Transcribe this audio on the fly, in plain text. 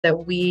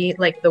that we,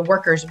 like the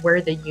workers, were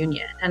the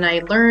union. And I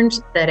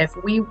learned that if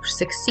we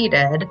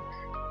succeeded,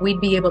 we'd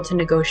be able to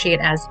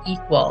negotiate as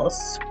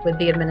equals with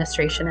the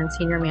administration and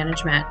senior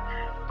management.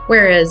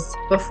 Whereas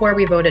before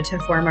we voted to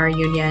form our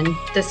union,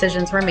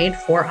 decisions were made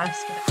for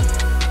us.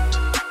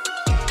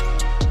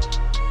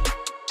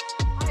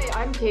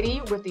 Hi, I'm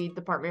Katie with the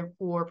Department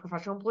for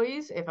Professional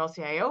Employees,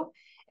 AFL-CIO,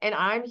 and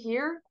I'm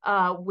here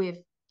with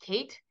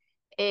Kate,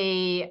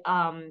 a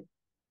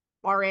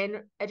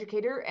RN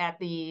educator at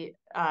the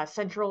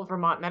Central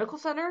Vermont Medical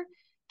Center.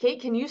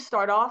 Kate, can you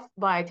start off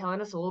by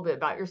telling us a little bit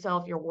about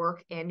yourself, your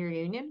work, and your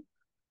union?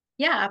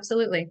 Yeah,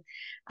 absolutely.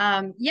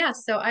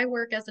 So I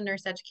work as a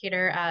nurse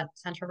educator at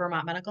Central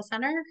Vermont Medical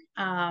Center.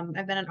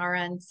 I've been an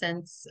RN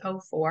since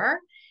 '04,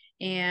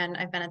 and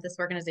I've been at this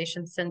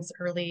organization since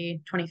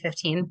early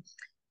 2015.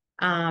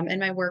 And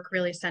my work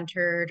really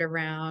centered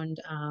around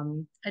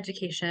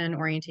education,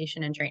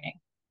 orientation, and training.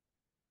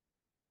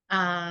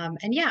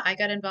 And yeah, I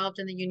got involved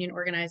in the union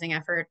organizing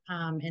effort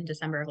in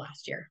December of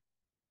last year.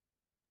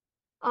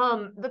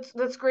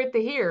 That's great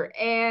to hear.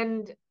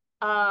 And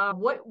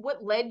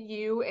what led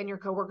you and your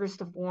coworkers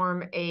to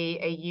form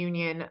a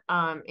union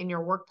in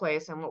your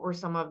workplace, and what were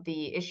some of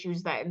the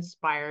issues that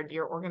inspired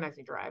your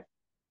organizing drive?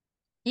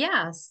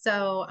 Yeah,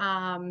 so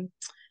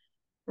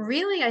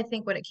really, I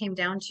think what it came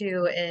down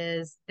to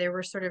is there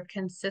were sort of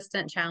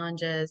consistent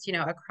challenges,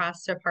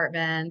 across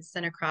departments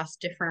and across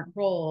different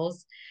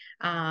roles,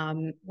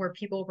 where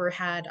people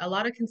had a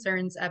lot of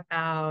concerns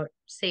about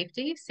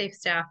safety, safe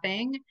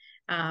staffing,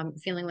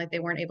 feeling like they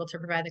weren't able to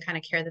provide the kind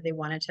of care that they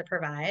wanted to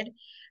provide,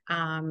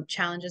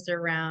 challenges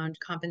around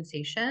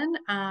compensation,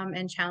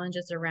 and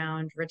challenges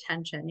around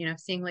retention,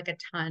 seeing like a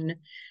ton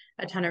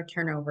of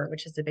turnover,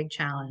 which is a big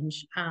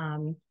challenge.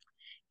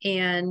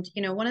 And,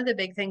 one of the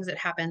big things that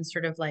happens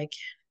sort of like,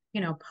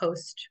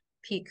 post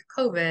peak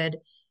COVID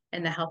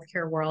in the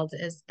healthcare world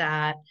is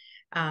that,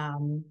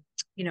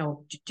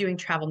 doing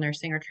travel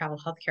nursing or travel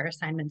healthcare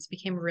assignments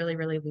became really,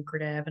 really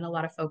lucrative. And a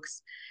lot of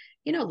folks,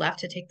 left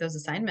to take those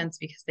assignments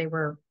because they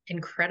were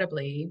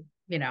incredibly,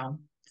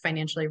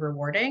 financially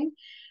rewarding.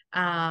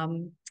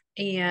 Um,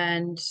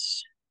 and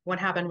what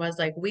happened was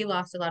like we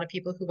lost a lot of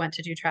people who went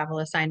to do travel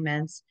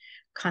assignments.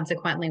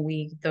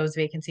 Consequently, those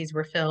vacancies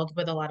were filled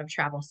with a lot of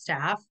travel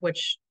staff,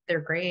 which they're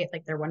great,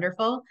 like they're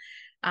wonderful.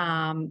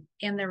 And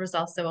there was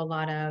also a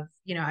lot of,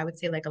 I would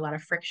say like a lot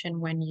of friction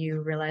when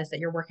you realize that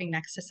you're working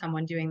next to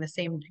someone doing the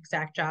same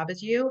exact job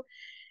as you,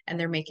 and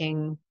they're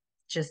making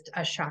just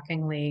a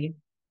shockingly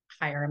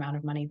higher amount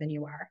of money than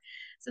you are.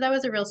 So that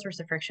was a real source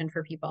of friction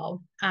for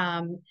people.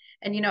 And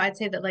I'd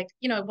say that like,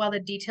 while the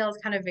details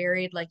kind of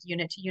varied like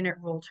unit to unit,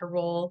 role to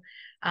role,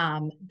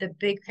 the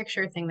big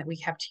picture thing that we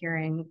kept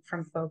hearing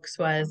from folks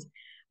was,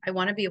 I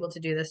want to be able to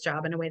do this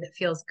job in a way that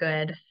feels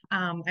good.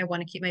 I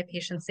want to keep my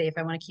patients safe.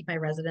 I want to keep my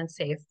residents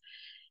safe.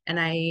 And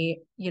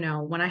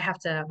when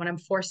I'm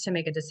forced to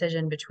make a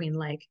decision between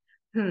like,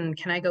 can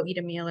I go eat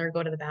a meal or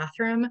go to the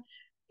bathroom?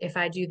 If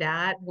I do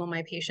that, will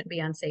my patient be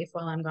unsafe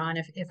while I'm gone?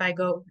 If I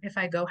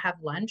go have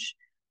lunch,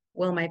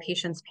 will my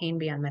patient's pain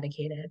be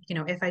unmedicated?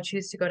 If I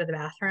choose to go to the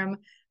bathroom,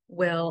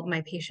 will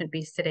my patient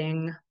be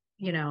sitting,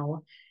 you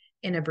know,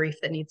 in a brief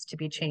that needs to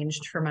be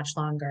changed for much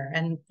longer?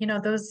 And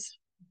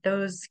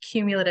those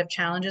cumulative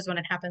challenges when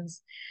it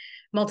happens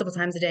multiple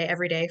times a day,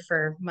 every day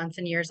for months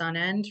and years on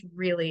end,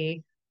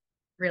 really,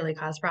 really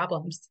cause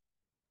problems.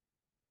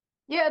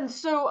 Yeah, and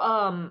so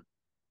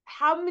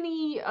how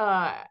many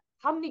how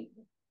many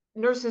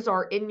nurses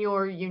are in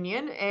your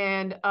union,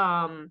 and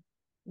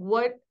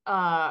what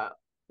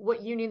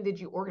what union did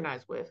you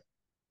organize with?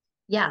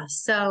 Yeah.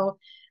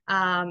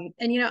 And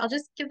I'll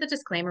just give the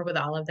disclaimer with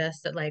all of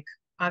this that like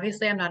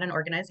obviously I'm not an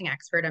organizing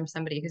expert. I'm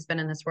somebody who's been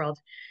in this world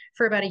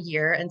for about a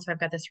year. And so I've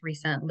got this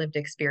recent lived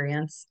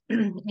experience,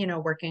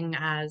 working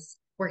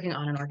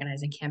on an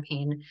organizing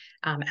campaign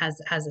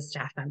as a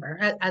staff member,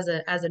 as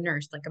a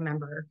nurse, like a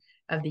member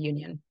of the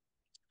union.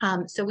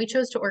 So we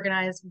chose to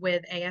organize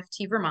with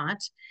AFT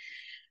Vermont.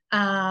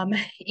 Um,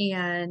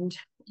 and,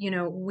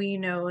 we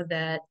know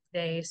that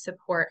they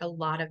support a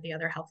lot of the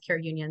other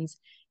healthcare unions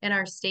in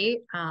our state,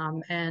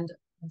 and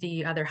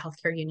the other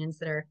healthcare unions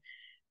that are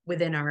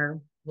within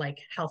our like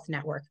health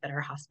network that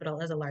our hospital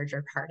is a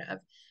larger part of.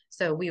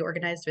 So we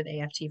organized with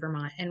AFT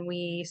Vermont, and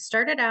we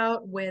started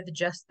out with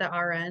just the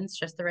RNs,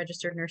 just the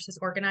registered nurses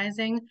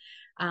organizing.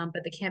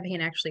 But the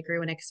campaign actually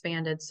grew and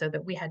expanded so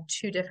that we had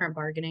two different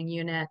bargaining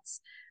units.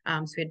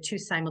 So we had two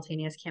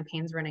simultaneous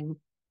campaigns running,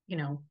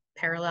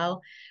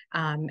 parallel,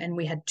 and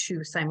we had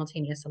two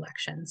simultaneous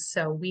elections.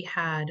 So we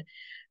had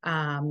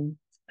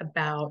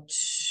about,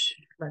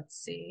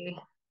 let's see,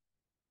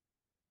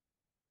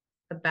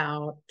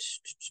 about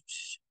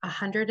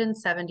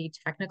 170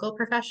 technical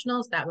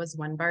professionals. That was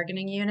one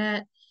bargaining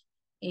unit.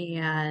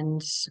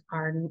 And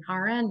our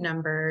RN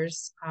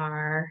numbers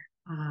are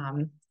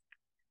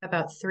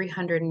about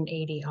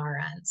 380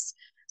 RNs.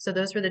 So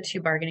those were the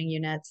two bargaining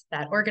units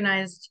that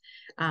organized,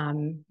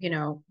 won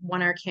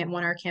our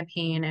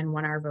campaign and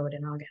won our vote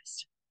in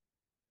August.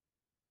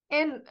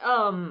 And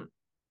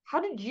how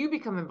did you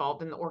become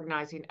involved in the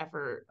organizing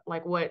effort?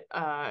 Like what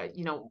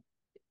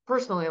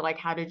personally, like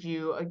how did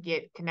you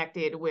get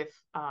connected with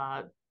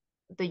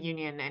the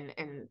union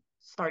and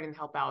starting to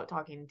help out,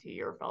 talking to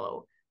your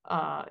fellow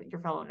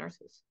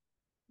nurses?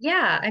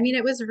 Yeah, I mean,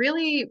 it was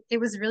really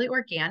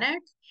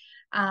organic.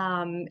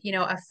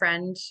 A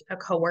friend, a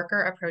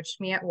coworker approached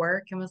me at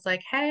work and was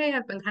like, "Hey,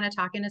 I've been kind of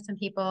talking to some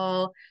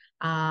people,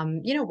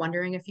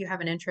 wondering if you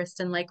have an interest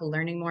in like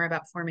learning more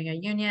about forming a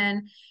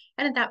union."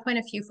 And at that point,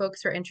 a few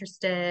folks were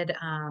interested.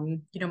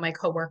 My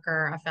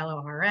coworker, a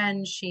fellow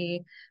RN,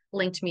 she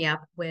linked me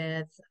up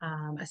with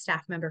a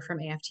staff member from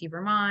AFT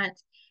Vermont.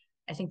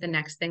 I think the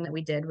next thing that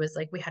we did was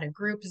like we had a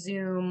group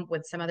Zoom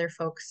with some other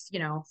folks,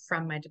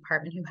 from my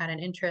department who had an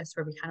interest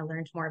where we kind of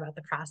learned more about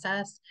the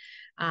process.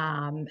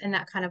 And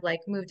that kind of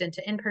like moved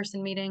into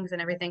in-person meetings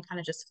and everything kind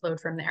of just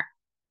flowed from there.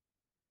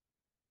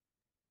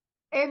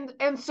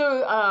 And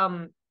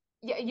so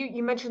yeah,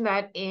 you mentioned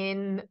that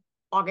in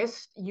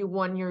August you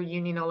won your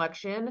union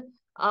election.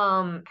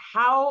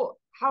 How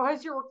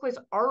has your workplace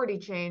already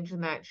changed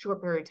in that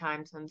short period of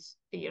time since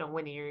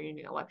winning your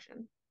union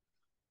election?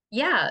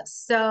 Yeah,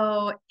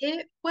 so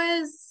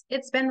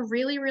it's been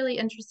really, really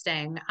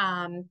interesting.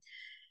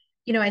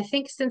 I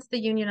think since the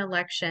union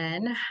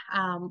election,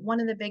 one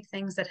of the big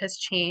things that has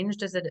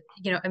changed is that,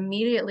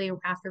 immediately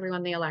after we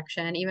won the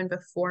election, even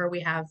before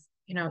we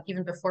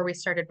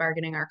started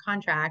bargaining our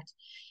contract,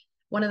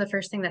 one of the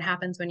first thing that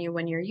happens when you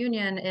win your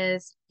union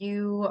is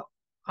you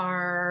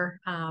are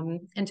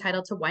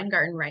entitled to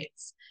Weingarten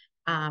rights,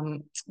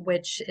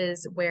 which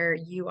is where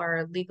you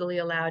are legally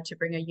allowed to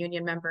bring a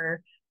union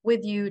member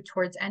with you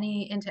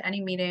into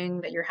any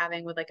meeting that you're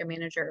having with like a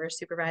manager or a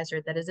supervisor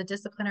that is a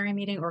disciplinary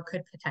meeting or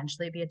could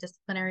potentially be a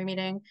disciplinary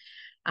meeting.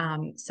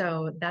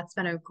 So that's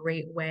been a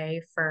great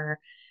way for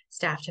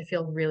staff to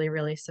feel really,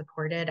 really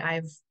supported.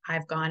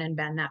 I've gone and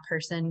been that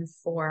person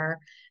for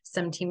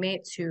some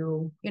teammates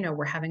who,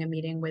 were having a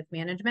meeting with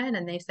management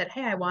and they said,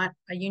 "Hey, I want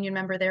a union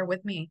member there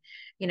with me,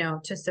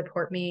 to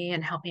support me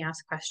and help me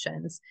ask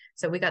questions."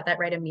 So we got that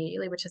right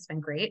immediately, which has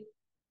been great.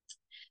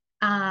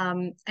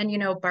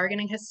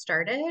 Bargaining has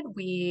started.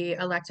 We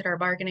elected our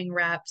bargaining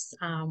reps.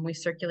 We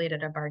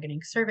circulated a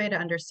bargaining survey to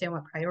understand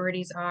what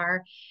priorities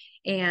are.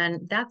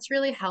 And that's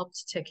really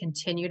helped to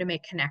continue to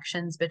make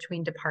connections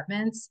between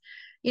departments,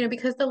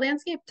 because the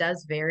landscape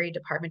does vary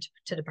department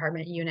to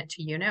department, unit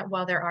to unit.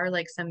 While there are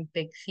like some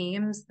big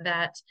themes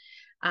that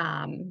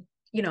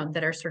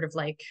are sort of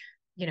like,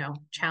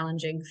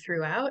 challenging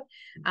throughout.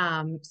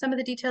 Some of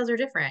the details are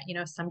different.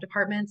 Some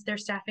departments, their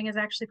staffing is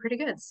actually pretty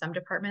good. Some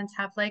departments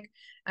have like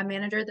a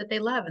manager that they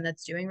love and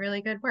that's doing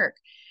really good work.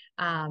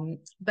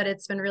 But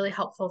it's been really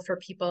helpful for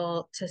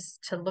people to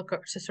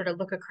sort of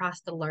look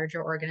across the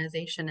larger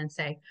organization and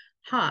say,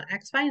 "Huh,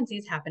 X, Y, and Z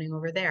is happening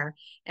over there,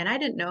 and I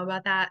didn't know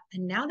about that.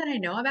 And now that I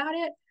know about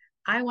it,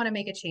 I want to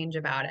make a change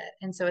about it."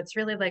 And so it's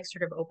really like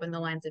sort of open the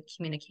lines of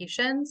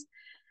communications.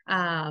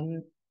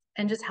 Um,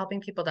 and just helping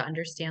people to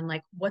understand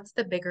like what's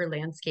the bigger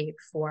landscape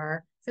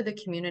for the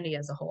community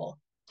as a whole.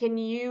 Can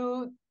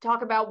you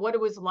talk about what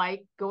it was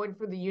like going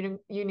through the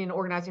union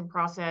organizing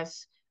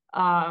process?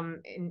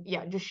 And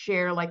yeah, just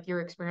share like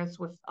your experience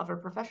with other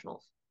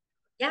professionals.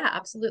 Yeah,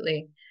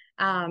 absolutely.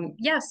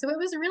 Yeah, so it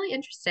was really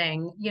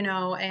interesting,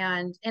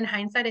 and in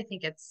hindsight, I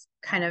think it's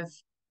kind of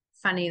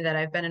funny that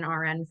I've been an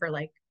RN for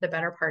like the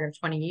better part of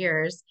 20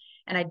 years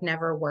and I'd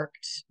never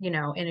worked, in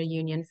a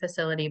union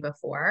facility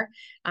before.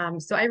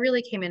 So I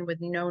really came in with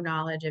no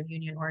knowledge of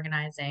union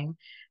organizing,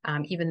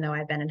 even though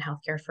I've been in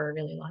healthcare for a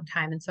really long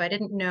time. And so I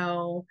didn't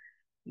know,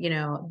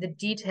 the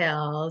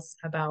details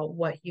about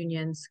what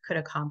unions could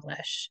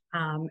accomplish.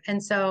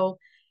 And so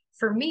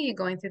for me,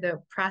 going through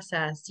the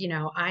process,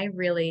 I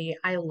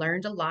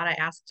learned a lot. I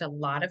asked a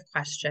lot of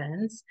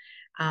questions.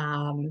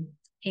 Um,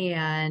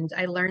 and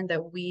I learned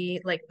that we,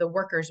 like the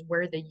workers,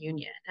 were the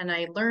union. And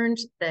I learned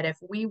that if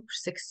we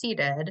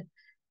succeeded,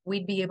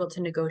 we'd be able to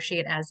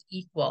negotiate as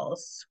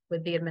equals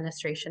with the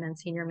administration and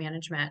senior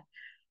management.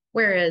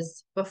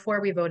 Whereas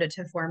before we voted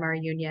to form our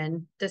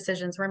union,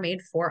 decisions were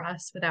made for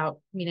us without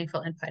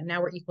meaningful input. Now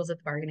we're equals at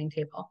the bargaining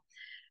table.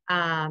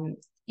 And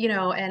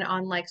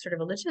on like sort of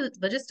a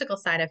logistical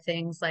side of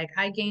things, like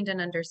I gained an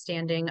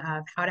understanding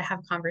of how to have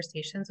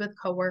conversations with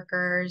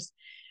coworkers,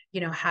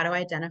 how to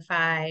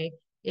identify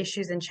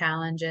issues and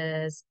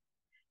challenges,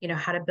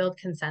 how to build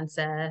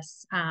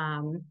consensus.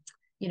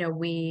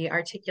 We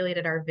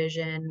articulated our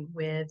vision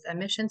with a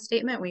mission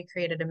statement. We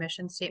created a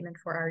mission statement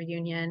for our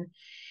union.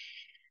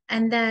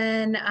 And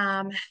then,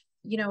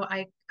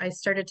 I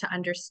started to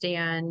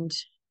understand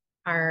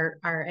our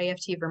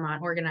AFT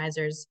Vermont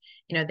organizers,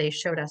 they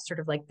showed us sort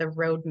of like the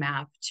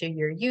roadmap to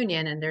your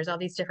union, and there's all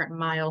these different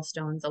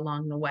milestones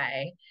along the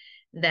way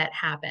that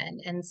happen.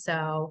 And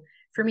so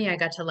for me, I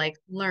got to like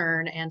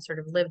learn and sort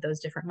of live those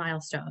different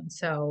milestones.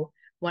 So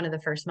one of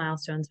the first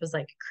milestones was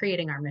like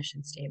creating our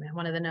mission statement.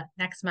 One of the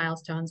next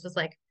milestones was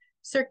like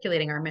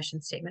circulating our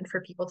mission statement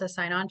for people to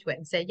sign on to it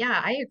and say,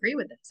 "Yeah, I agree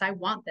with this. I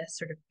want this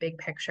sort of big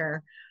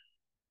picture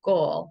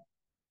goal."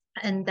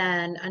 And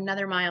then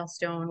another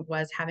milestone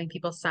was having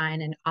people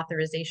sign an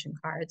authorization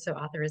card. So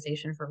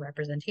authorization for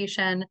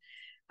representation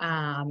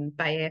by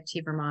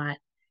AFT Vermont.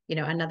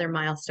 Another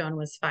milestone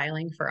was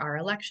filing for our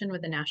election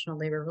with the National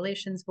Labor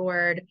Relations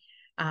Board.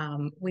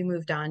 We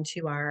moved on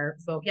to our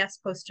Vote Yes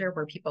poster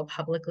where people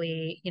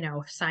publicly,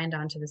 signed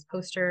on to this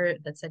poster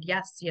that said,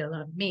 yes,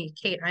 me,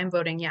 Kate, I'm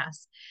voting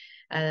yes.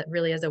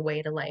 Really as a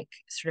way to like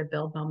sort of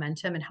build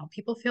momentum and help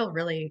people feel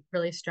really,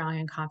 really strong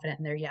and confident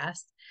in their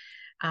yes.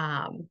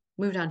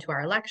 Moved on to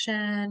our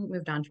election,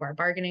 moved on to our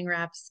bargaining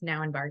reps,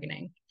 now in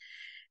bargaining.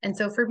 And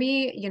so for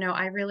me,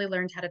 I really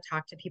learned how to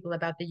talk to people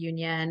about the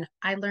union.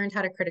 I learned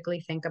how to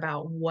critically think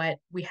about what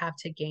we have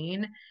to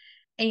gain.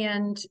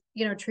 And,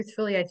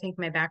 truthfully, I think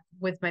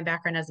with my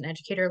background as an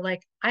educator,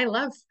 like I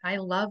love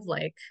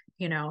like,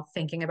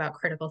 thinking about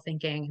critical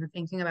thinking and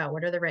thinking about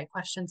what are the right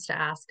questions to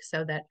ask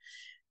so that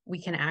we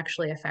can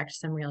actually affect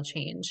some real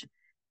change.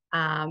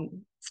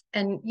 And,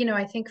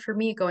 I think for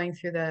me going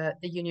through the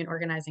union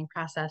organizing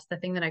process, the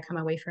thing that I come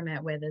away from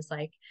it with is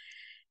like,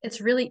 it's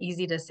really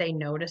easy to say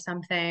no to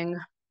something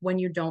when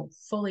you don't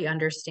fully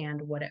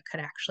understand what it could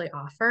actually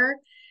offer.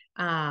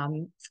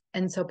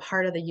 And so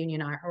part of the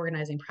union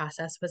organizing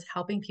process was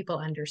helping people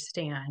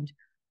understand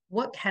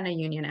what can a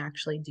union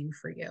actually do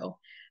for you,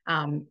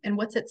 and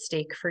what's at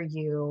stake for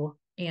you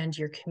and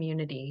your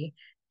community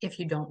if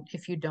you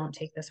don't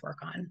take this work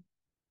on.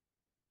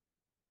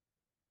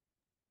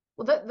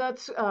 Well,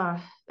 that's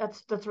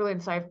really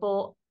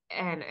insightful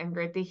and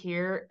great to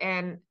hear.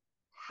 And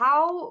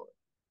how,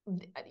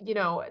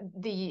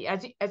 the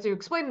as you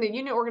explained, the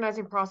union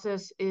organizing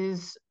process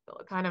is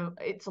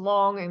it's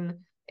long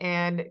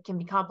and can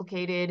be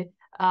complicated.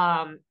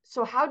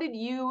 So how did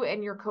you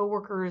and your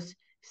coworkers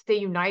stay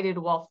united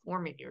while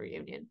forming your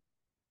union?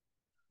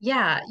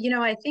 Yeah,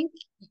 I think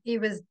it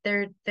was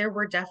there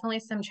were definitely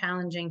some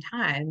challenging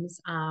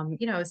times.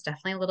 It was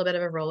definitely a little bit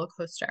of a roller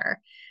coaster.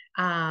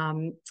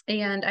 And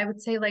I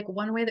would say like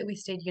one way that we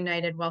stayed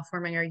united while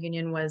forming our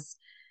union was,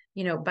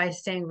 by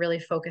staying really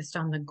focused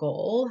on the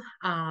goal.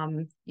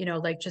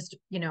 Like just,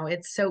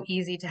 it's so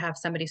easy to have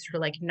somebody sort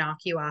of like knock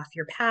you off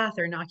your path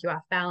or knock you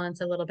off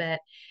balance a little bit.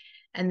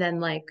 And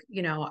then like,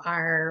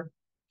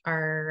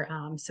 our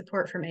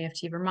support from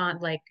AFT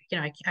Vermont, like,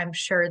 I'm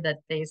sure that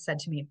they said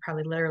to me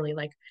probably literally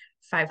like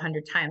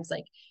 500 times,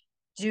 like,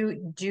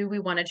 do we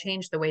want to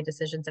change the way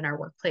decisions in our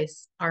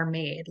workplace are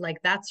made? Like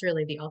that's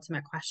really the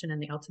ultimate question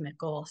and the ultimate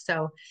goal.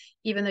 So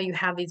even though you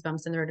have these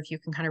bumps in the road, if you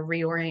can kind of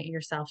reorient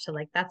yourself to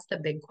like, that's the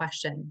big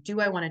question. Do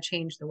I want to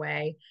change the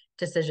way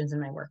decisions in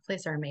my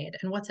workplace are made?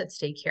 And what's at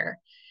stake here?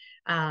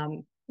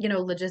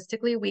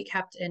 Logistically, we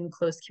kept in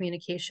close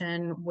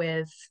communication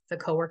with the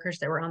coworkers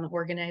that were on the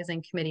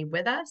organizing committee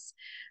with us.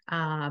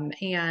 And,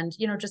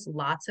 just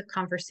lots of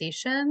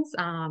conversations,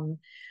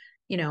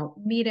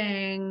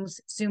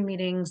 meetings, Zoom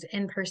meetings,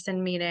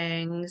 in-person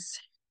meetings,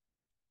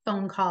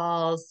 phone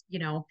calls,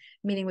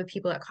 meeting with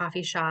people at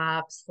coffee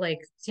shops, like,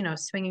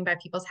 swinging by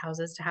people's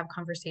houses to have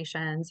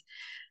conversations.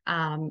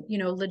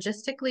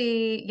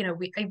 Logistically,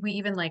 we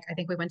even like, I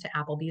think we went to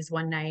Applebee's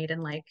one night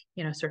and like,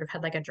 sort of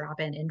had like a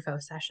drop-in info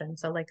session.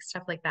 So like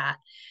stuff like that.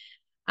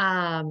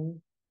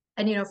 And,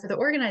 for the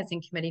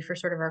organizing committee for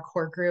sort of our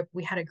core group,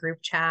 we had a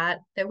group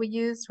chat that we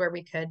used where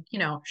we could,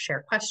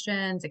 share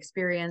questions,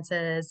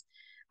 experiences.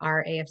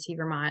 Our AFT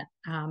Vermont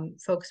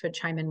folks would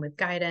chime in with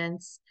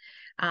guidance.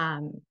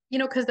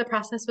 Because the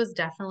process was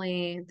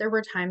definitely, there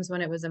were times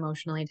when it was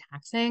emotionally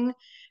taxing.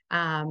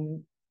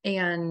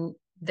 And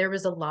there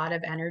was a lot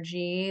of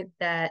energy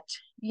that,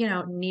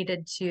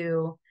 needed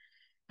to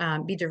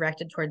be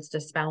directed towards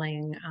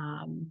dispelling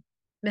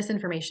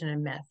misinformation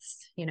and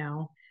myths,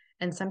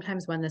 And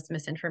sometimes when this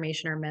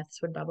misinformation or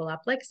myths would bubble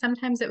up, like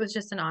sometimes it was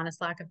just an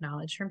honest lack of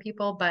knowledge from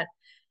people, but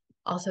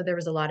also there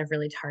was a lot of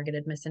really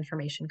targeted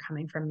misinformation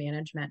coming from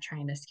management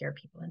trying to scare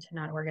people into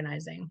not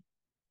organizing.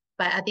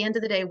 But at the end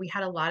of the day, we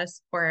had a lot of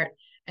support.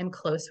 I'm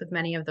close with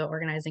many of the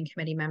organizing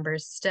committee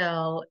members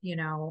still.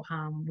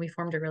 We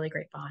formed a really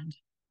great bond.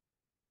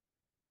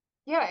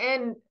 Yeah,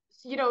 and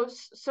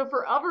so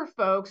for other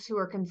folks who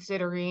are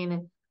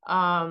considering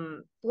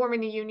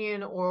forming a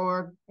union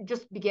or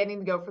just beginning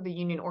to go for the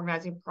union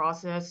organizing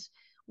process,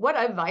 what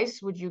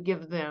advice would you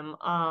give them,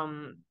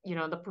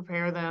 to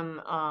prepare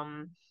them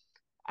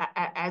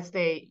as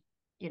they,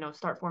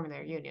 start forming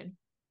their union?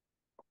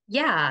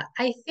 Yeah,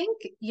 I think,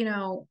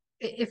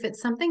 if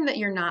it's something that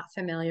you're not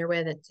familiar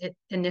with, it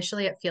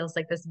initially it feels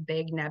like this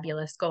big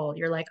nebulous goal.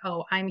 You're like,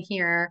 oh, I'm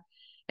here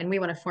and we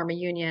want to form a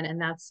union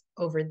and that's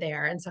over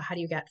there. And so how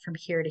do you get from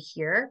here to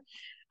here?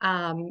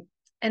 Um,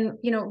 and,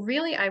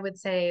 really, I would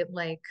say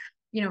like,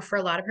 for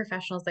a lot of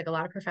professionals, like a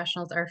lot of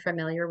professionals are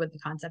familiar with the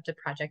concept of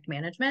project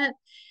management.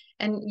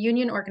 And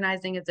union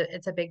organizing is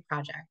it's a big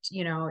project.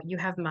 You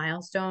have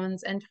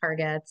milestones and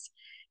targets.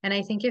 And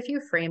I think if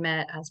you frame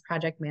it as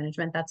project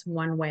management, that's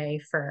one way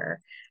for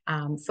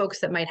folks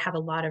that might have a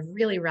lot of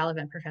really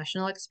relevant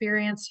professional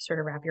experience to sort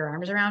of wrap your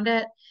arms around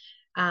it.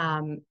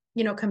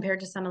 Compared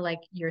to some of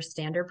like your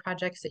standard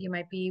projects that you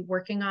might be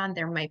working on,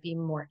 there might be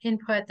more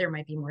input, there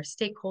might be more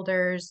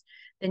stakeholders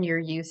than you're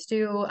used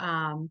to.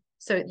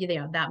 So,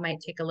 that might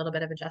take a little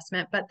bit of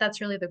adjustment, but that's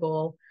really the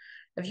goal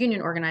of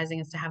union organizing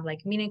is to have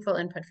like meaningful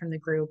input from the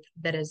group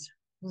that is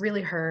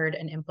really heard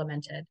and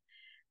implemented.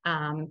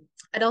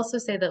 I'd also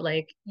say that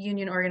like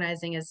union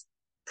organizing is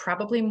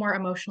probably more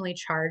emotionally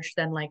charged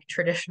than like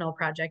traditional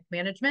project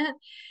management.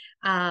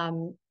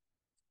 Um,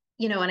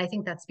 and I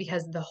think that's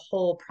because the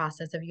whole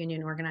process of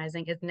union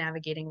organizing is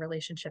navigating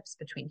relationships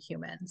between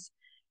humans.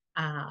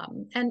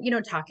 And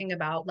talking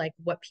about like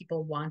what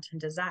people want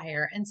and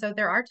desire. And so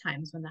there are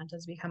times when that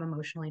does become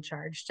emotionally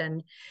charged.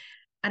 And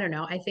I don't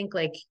know, I think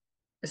like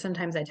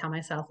sometimes I tell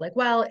myself like,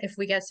 well,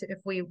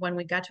 when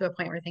we got to a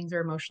point where things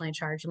are emotionally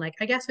charged, and like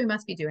I guess we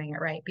must be doing it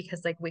right,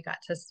 because like we got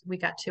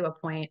to a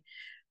point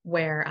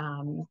where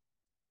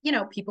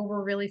people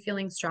were really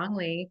feeling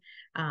strongly.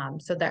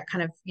 So that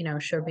kind of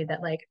showed me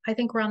that like I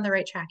think we're on the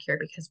right track here,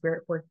 because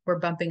we're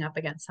bumping up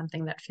against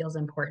something that feels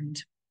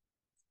important.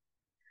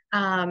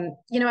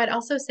 I'd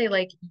also say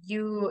like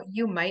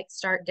you might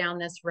start down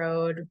this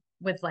road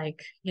with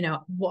like,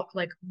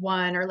 like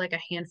one or like a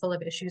handful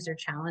of issues or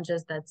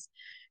challenges that's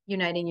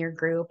uniting your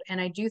group.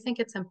 And I do think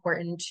it's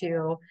important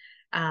to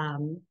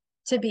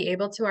be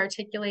able to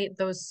articulate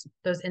those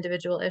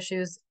individual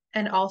issues,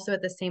 and also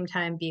at the same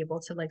time be able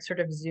to like sort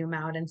of zoom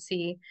out and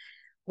see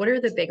what are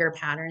the bigger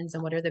patterns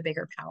and what are the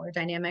bigger power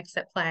dynamics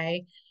at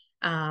play.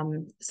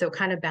 So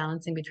kind of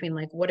balancing between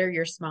like what are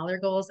your smaller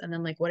goals, and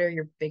then like what are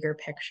your bigger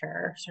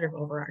picture sort of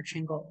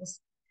overarching goals.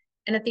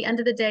 And at the end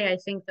of the day, I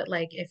think that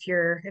like if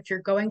you're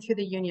going through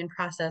the union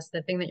process,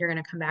 the thing that you're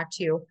going to come back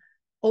to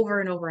over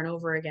and over and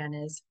over again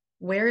is,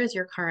 where is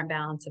your current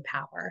balance of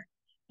power?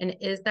 And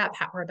is that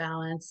power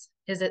balance,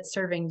 is it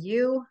serving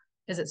you?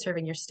 Is it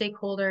serving your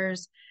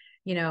stakeholders?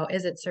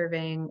 Is it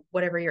serving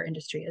whatever your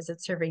industry is?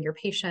 It serving your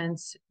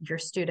patients, your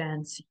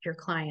students, your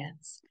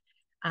clients?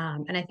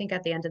 And I think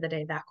at the end of the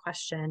day, that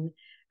question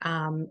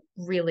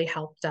really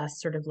helped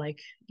us sort of like,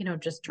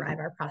 just drive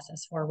our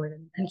process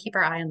forward and keep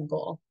our eye on the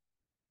goal.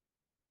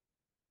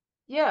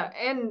 Yeah,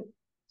 and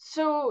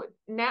so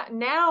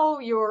now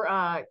you're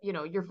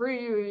for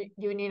your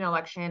union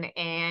election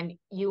and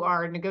you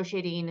are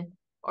negotiating,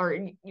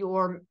 or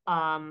your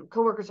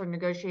coworkers are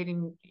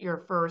negotiating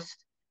your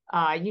first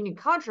union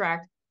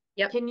contract.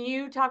 Yep. Can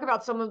you talk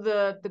about some of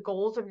the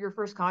goals of your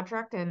first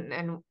contract,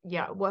 and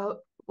yeah, what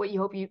you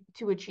hope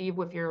to achieve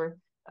with your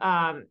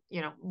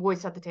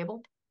voice at the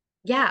table?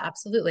 Yeah,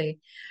 absolutely.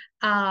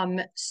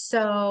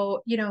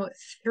 So,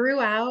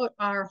 throughout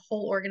our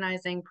whole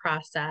organizing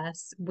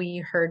process, we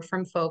heard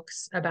from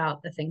folks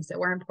about the things that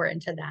were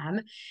important to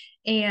them.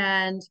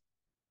 And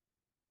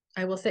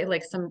I will say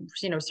like some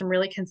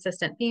really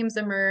consistent themes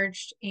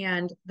emerged,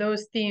 and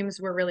those themes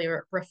were really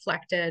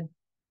reflected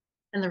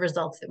in the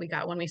results that we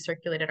got when we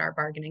circulated our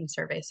bargaining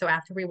survey. So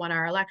after we won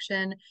our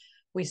election,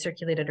 we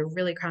circulated a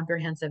really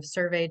comprehensive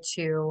survey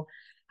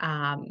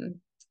um,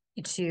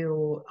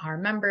 to our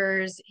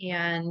members.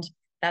 And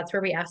that's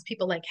where we asked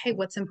people like, hey,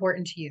 what's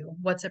important to you?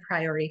 What's a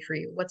priority for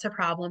you? What's a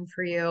problem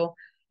for you?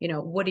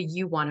 What do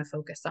you want to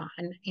focus on?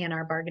 And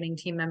our bargaining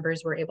team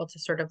members were able to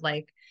sort of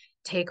like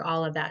take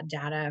all of that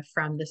data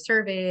from the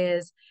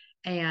surveys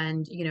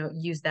and,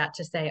 use that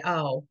to say,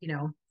 oh,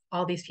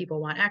 all these people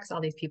want X,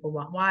 all these people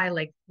want Y,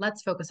 like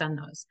let's focus on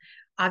those.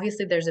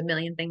 Obviously, there's a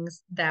million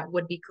things that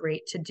would be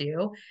great to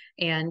do.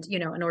 And,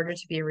 in order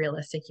to be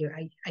realistic,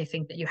 I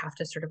think that you have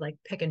to sort of like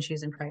pick and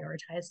choose and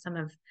prioritize some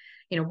of,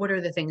 what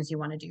are the things you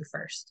want to do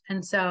first.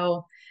 And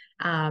so,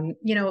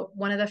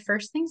 one of the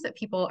first things that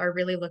people are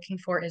really looking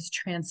for is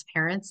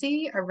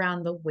transparency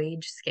around the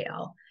wage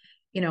scale.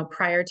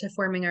 Prior to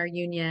forming our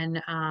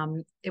union,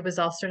 it was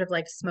all sort of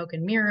like smoke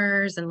and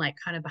mirrors and like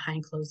kind of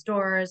behind closed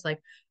doors,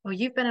 like, oh,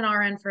 you've been an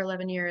RN for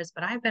 11 years,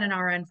 but I've been an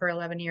RN for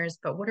 11 years,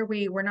 but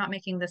we're not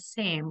making the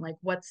same. Like,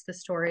 what's the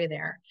story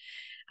there?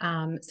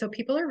 So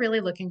people are really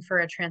looking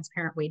for a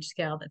transparent wage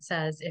scale that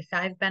says, if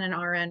I've been an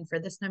RN for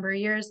this number of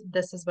years,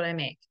 this is what I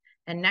make.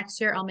 And next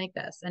year I'll make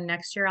this. And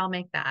next year I'll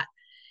make that.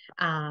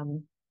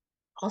 Um,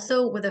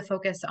 Also with a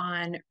focus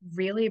on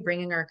really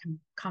bringing our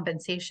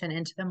compensation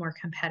into the more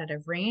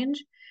competitive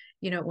range.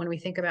 When we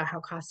think about how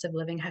cost of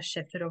living has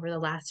shifted over the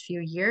last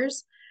few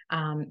years,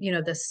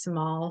 the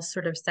small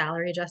sort of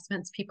salary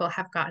adjustments people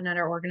have gotten at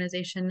our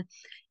organization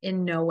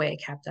in no way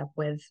kept up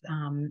with,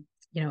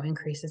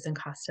 increases in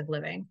cost of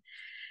living.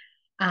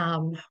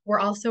 We're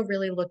also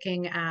really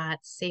looking at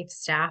safe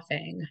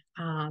staffing,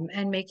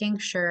 and making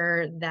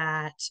sure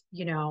that,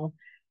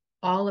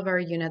 all of our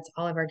units,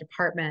 all of our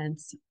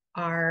departments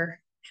are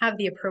have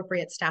the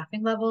appropriate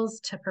staffing levels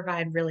to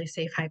provide really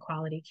safe, high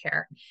quality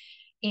care.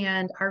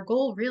 And our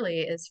goal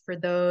really is for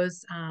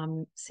those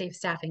safe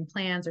staffing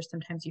plans, or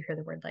sometimes you hear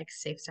the word like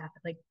safe staff,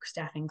 like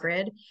staffing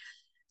grid.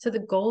 So the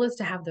goal is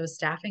to have those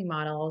staffing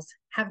models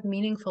have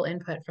meaningful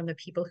input from the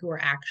people who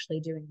are actually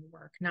doing the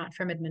work, not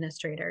from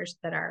administrators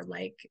that are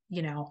like,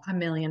 a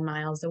million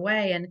miles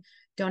away and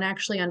don't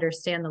actually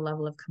understand the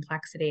level of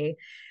complexity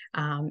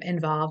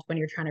involved when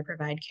you're trying to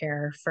provide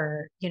care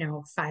for,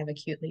 5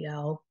 acutely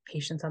ill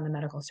patients on the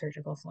medical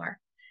surgical floor.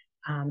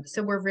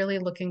 So we're really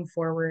looking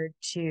forward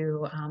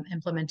to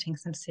implementing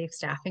some safe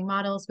staffing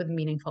models with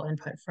meaningful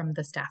input from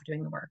the staff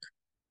doing the work.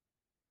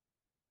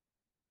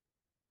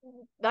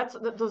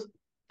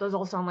 Those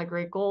all sound like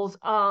great goals.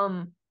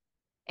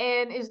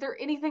 And is there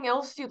anything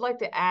else you'd like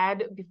to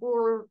add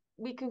before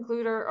we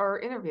conclude our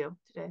interview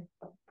today?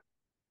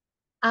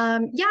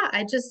 Yeah,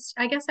 I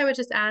guess I would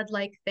just add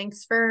like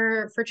thanks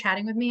for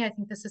chatting with me. I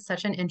think this is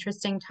such an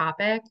interesting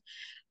topic.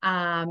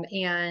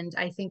 And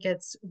I think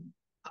it's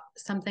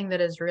something that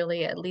is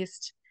really, at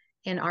least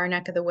in our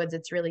neck of the woods,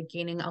 it's really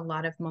gaining a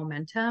lot of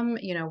momentum.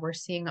 You know, we're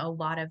seeing a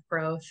lot of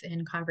growth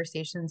in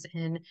conversations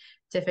in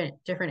different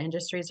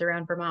industries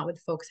around Vermont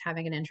with folks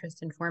having an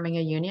interest in forming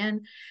a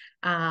union.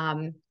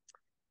 Um,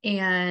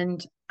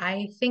 and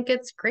I think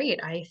it's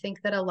great. I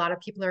think that a lot of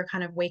people are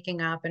kind of waking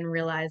up and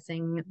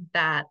realizing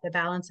that the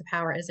balance of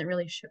power isn't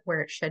really where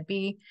it should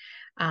be.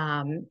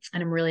 And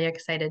I'm really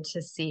excited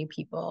to see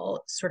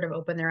people sort of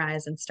open their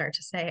eyes and start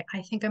to say,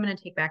 I think I'm going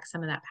to take back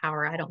some of that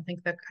power. I don't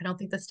think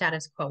the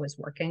status quo is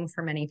working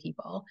for many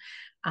people.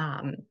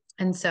 Um,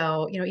 and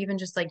so, you know, even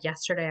just like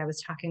yesterday, I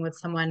was talking with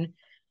someone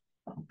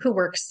who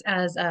works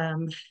as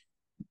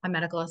a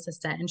medical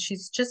assistant, and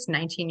she's just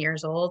 19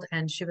 years old,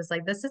 and she was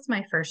like, this is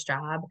my first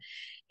job,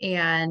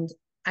 and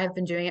I've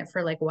been doing it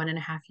for like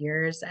 1.5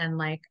 years, and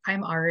like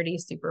I'm already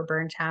super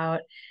burnt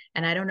out,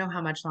 and I don't know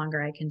how much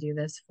longer I can do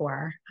this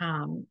for.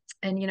 And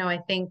you know, I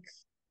think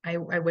I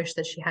wish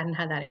that she hadn't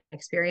had that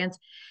experience.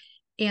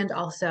 And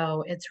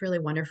also it's really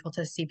wonderful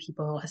to see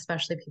people,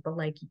 especially people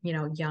like, you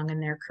know, young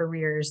in their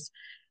careers,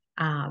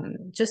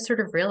 just sort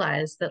of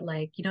realize that,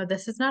 like, you know,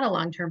 this is not a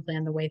long-term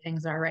plan the way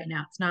things are right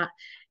now.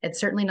 It's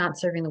certainly not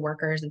serving the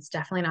workers. It's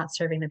definitely not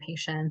serving the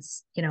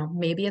patients. You know,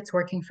 maybe it's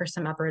working for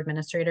some upper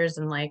administrators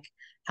and like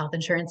health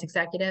insurance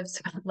executives,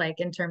 but like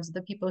in terms of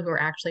the people who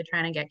are actually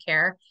trying to get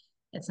care,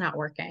 it's not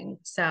working.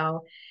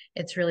 So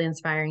it's really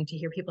inspiring to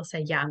hear people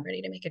say, yeah, I'm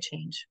ready to make a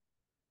change.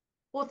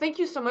 Well, thank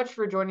you so much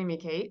for joining me,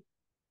 Kate.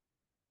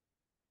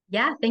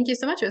 Yeah, thank you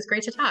so much. It was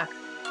great to talk.